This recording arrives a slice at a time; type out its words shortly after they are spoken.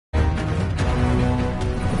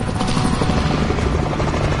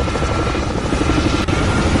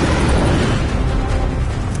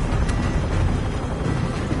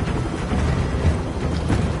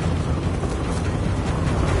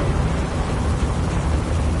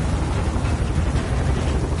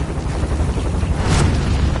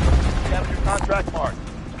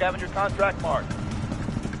Contract marked.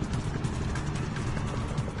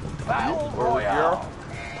 Battle Royale.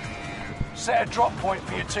 Set a drop point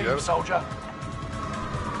for your team, soldier.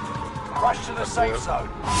 Rush to the safe zone.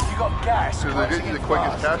 You got gas. Because they get you the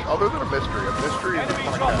quickest cash, other than a mystery. A mystery is enemy a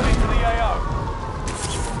ton of dropping cash. into the AO.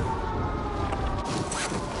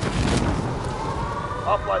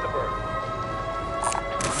 Apply the bird.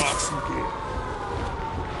 Mark some gear.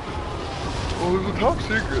 Oh, there's a top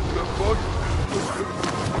secret. That's bugged.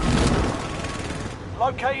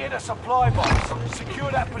 Located a supply box.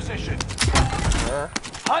 Secure that position.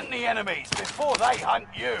 Hunt the enemies before they hunt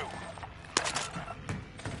you.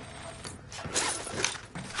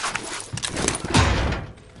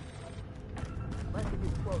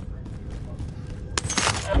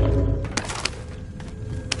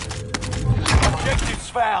 Objectives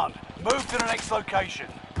found. Move to the next location.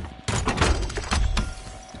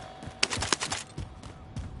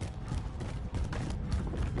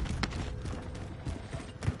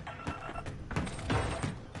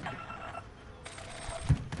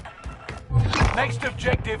 Next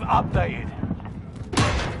objective updated.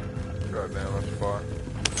 God damn, that's far.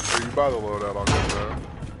 Are you by the loadout? I'll get that.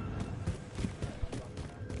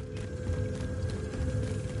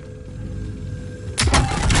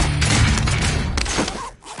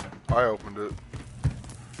 I opened it.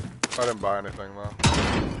 I didn't buy anything though.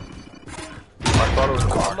 I thought it was a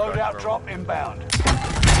locked Loadout drop inbound.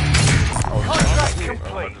 Oh, Contract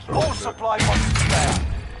complete. All supply boxes down.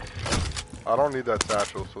 I don't need that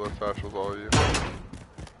satchel, so that satchel's all you.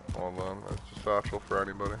 Hold on, that's a satchel for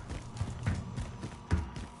anybody.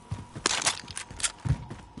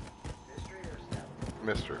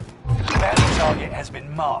 Mystery. Bounty target has been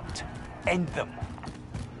marked. End them.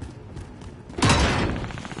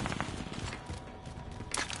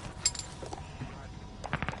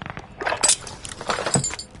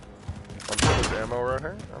 I'm putting this ammo right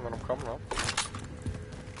here, and then I'm coming up.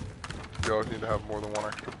 You always need to have more than one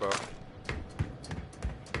extra bow.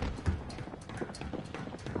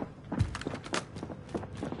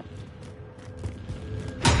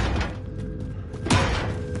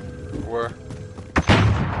 Where?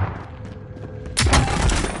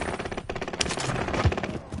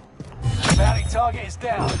 Bounty target is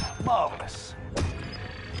down. Marvelous.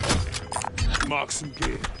 Mark some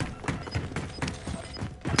gear.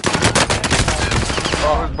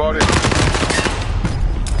 Oh, his body.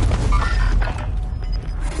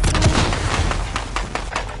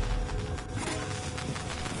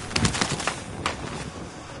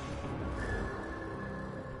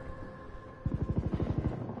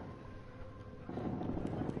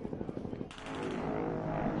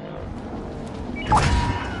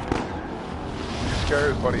 Scare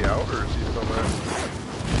his buddy out, or is he still there?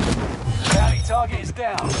 Bounty target is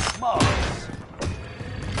down. Marvelous.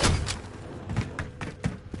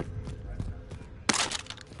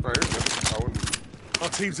 No, you're good. I wouldn't. Our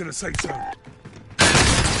team's in a safe zone.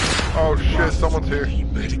 Oh shit, someone's here.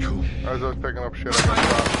 Medical. As I was picking up shit, I got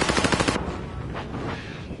shot.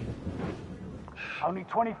 Only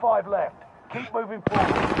 25 left. Keep moving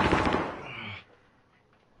forward.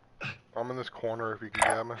 I'm in this corner if you can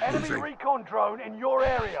get me. Enemy recon drone in your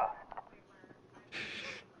area.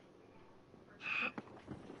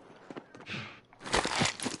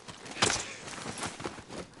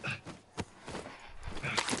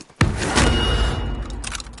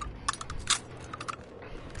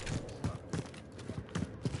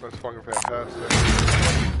 That's fucking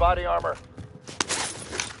fantastic. Body armor.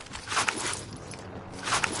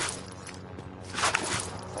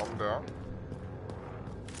 Calm down.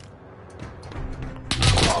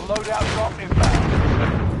 Loadout drop inbound.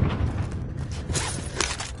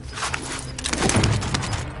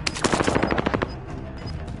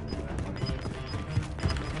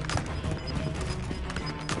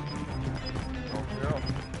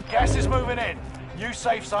 Gas is moving in. New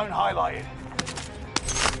safe zone highlighted.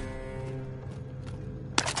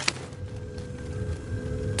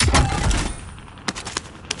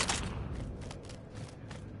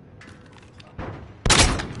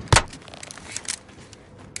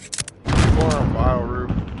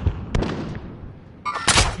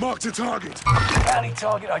 Marked a target. Bounty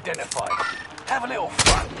target identified. Have a little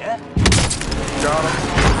fun, yeah? Got him.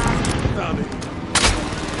 Found it.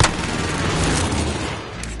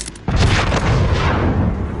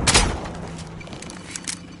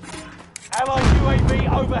 Allied UAV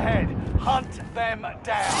overhead. Hunt them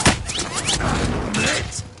down.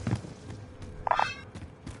 Lit.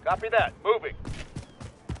 Copy that. Moving.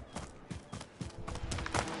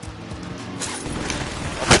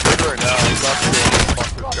 Right now, he's not sure what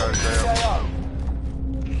the fuck this guy's down.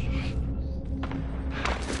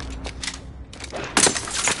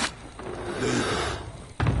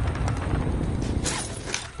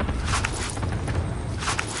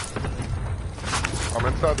 I'm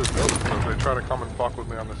inside this building, so if they try to come and fuck with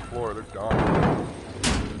me on this floor, they're done.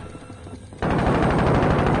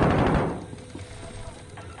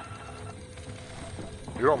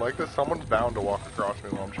 You don't like this? Someone's bound to walk across me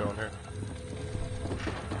while I'm chilling here.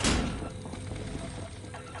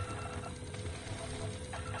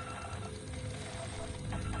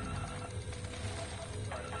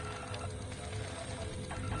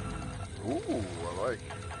 Ooh, I like.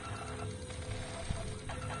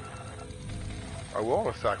 I will in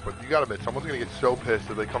a sec, but you gotta admit, someone's gonna get so pissed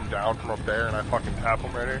if they come down from up there and I fucking tap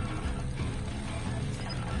them right here.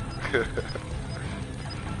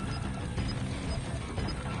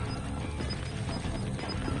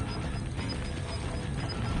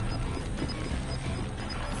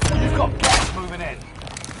 You've got gas moving in.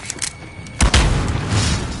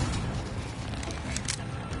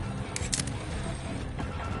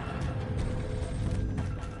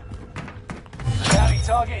 Bounty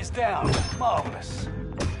target is down. Marvelous.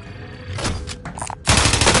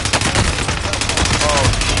 Oh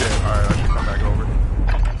shit, alright, I should come back over.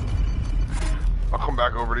 I'll come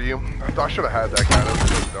back over to you. I should have had that guy, that was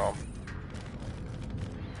so dumb.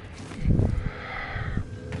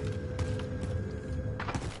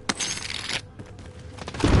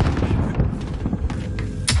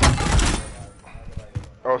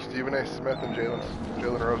 Oh, Stephen A. Smith and Jalen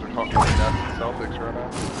Rose are talking about that Celtics right now.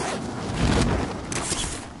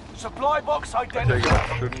 Supply box I take it I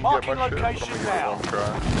shouldn't identified. Marking get my shit, but I'm location gonna give it now. one try.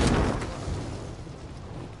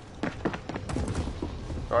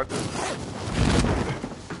 No, I did.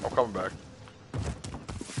 I'm coming back.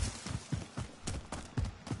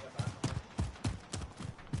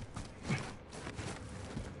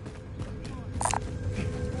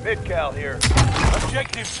 Mid-cal here.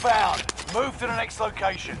 Objectives found. Move to the next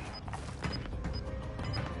location.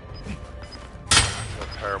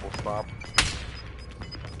 That's a terrible spot.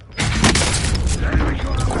 Got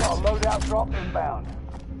a loadout drop inbound.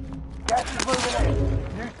 Gas is moving in.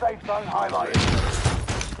 New safe zone highlighted.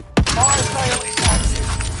 Fire sale is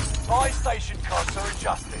active. Buy station costs are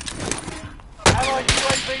adjusted. Allied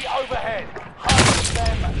UAV overhead. Hunt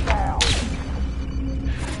them down.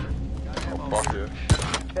 Oh, fuck yeah.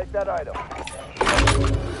 Take that item.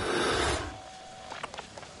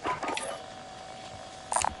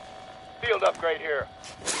 Field upgrade here.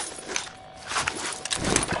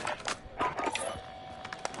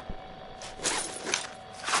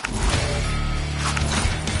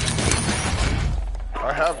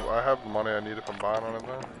 I have the money I need if I'm buying on it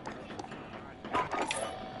though.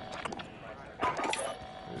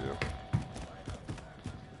 Yeah.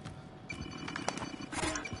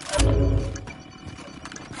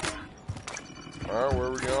 Alright, where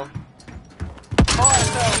are we going? Fire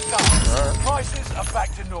sale done. Alright. Prices are back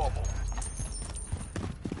to normal.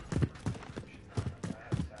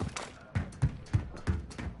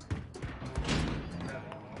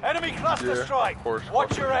 Enemy cluster Yeah, strike. of course, Watch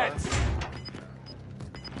fucking your right. heads.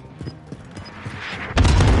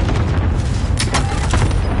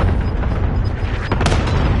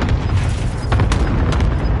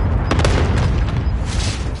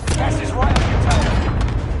 Gas is right on your tail.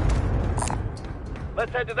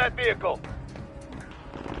 Let's head to that vehicle.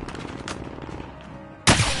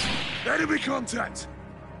 Enemy contact!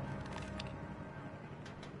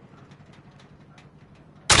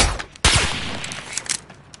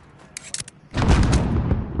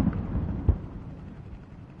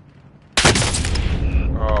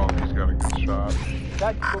 Oh, he's got a good shot.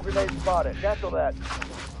 Tactical grenade spotted. Cancel that.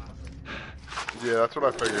 Yeah, that's what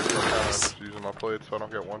I figured. So I'm kind of just using my plates so I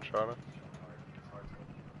don't get one shot at.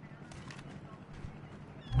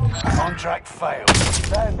 Contract failed.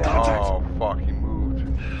 Stand down. Oh, fuck, he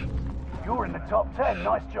moved. You're in the top 10.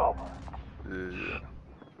 Nice job. Yeah.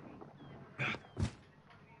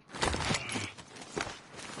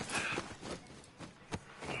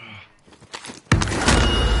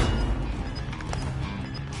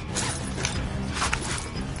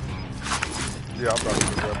 Yeah, I'm about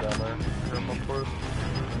to go down there. Grab my plate.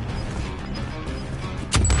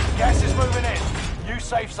 Gas is moving in. New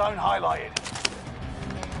safe zone highlighted.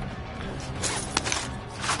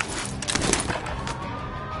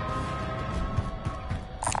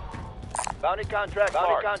 Bounty contract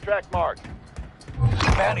marked. Contract marked.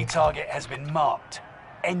 Bounty target has been marked.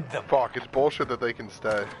 End them. Fuck, it's bullshit that they can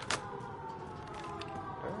stay.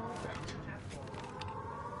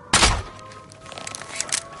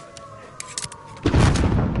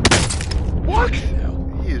 What?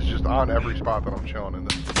 He is just on every spot that I'm chilling in.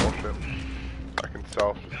 This is bullshit. I can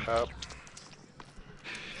self just tap.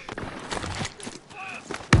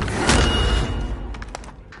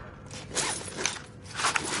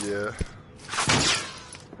 Yeah.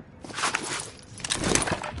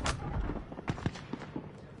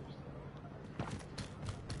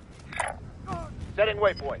 Setting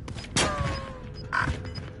waypoint.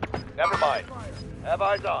 Never mind. Have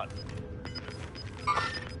eyes on.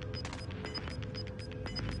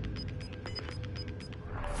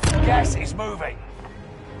 Gas is moving.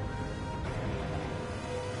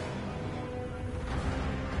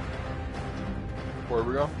 Where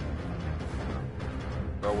we go?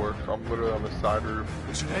 No work. I'm literally on the side roof.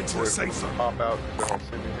 We should head to the Wait safe for them to zone. pop out because they don't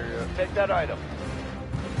see me here yet. Take that item.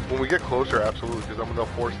 When we get closer, absolutely, because I'm gonna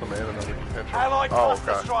force them in and then we can pinch them. Allied Oh,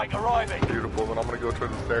 cluster okay. strike arriving. Beautiful. Then I'm gonna go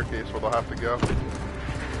toward the staircase where they'll have to go.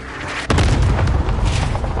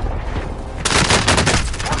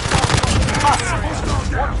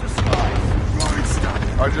 Watch the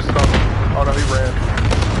skies. I just stopped him. Oh no, he ran.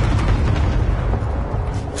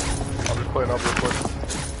 I'm just playing up real quick.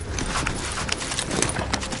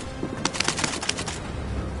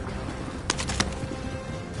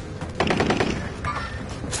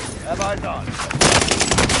 Have eyes on.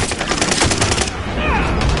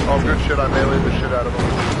 Oh, good shit. I meleeed the shit out of him.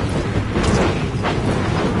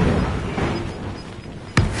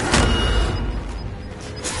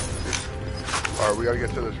 Alright, we gotta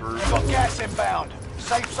get to this roof. Got gas inbound.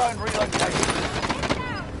 Safe zone relocation.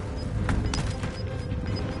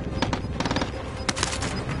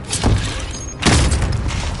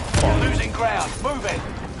 You're losing ground. Move it.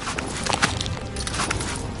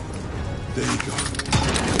 There you go.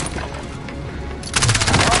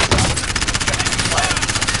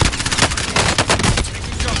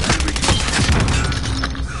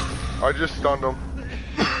 I just stunned him.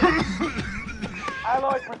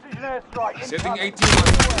 Allied precision airstrike. Setting incoming.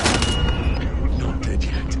 18. Not dead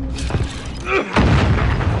yet.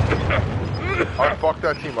 I fucked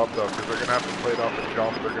that team up though, because they're gonna have to play it off and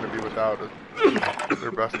jump. They're gonna be without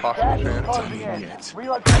their best possible Gas is chance. closing in. Yet.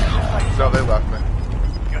 Relocation safe No, zone. they left me.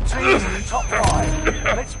 Your team's in the top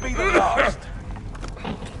 5. Let's be the last.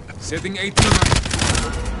 Setting 18.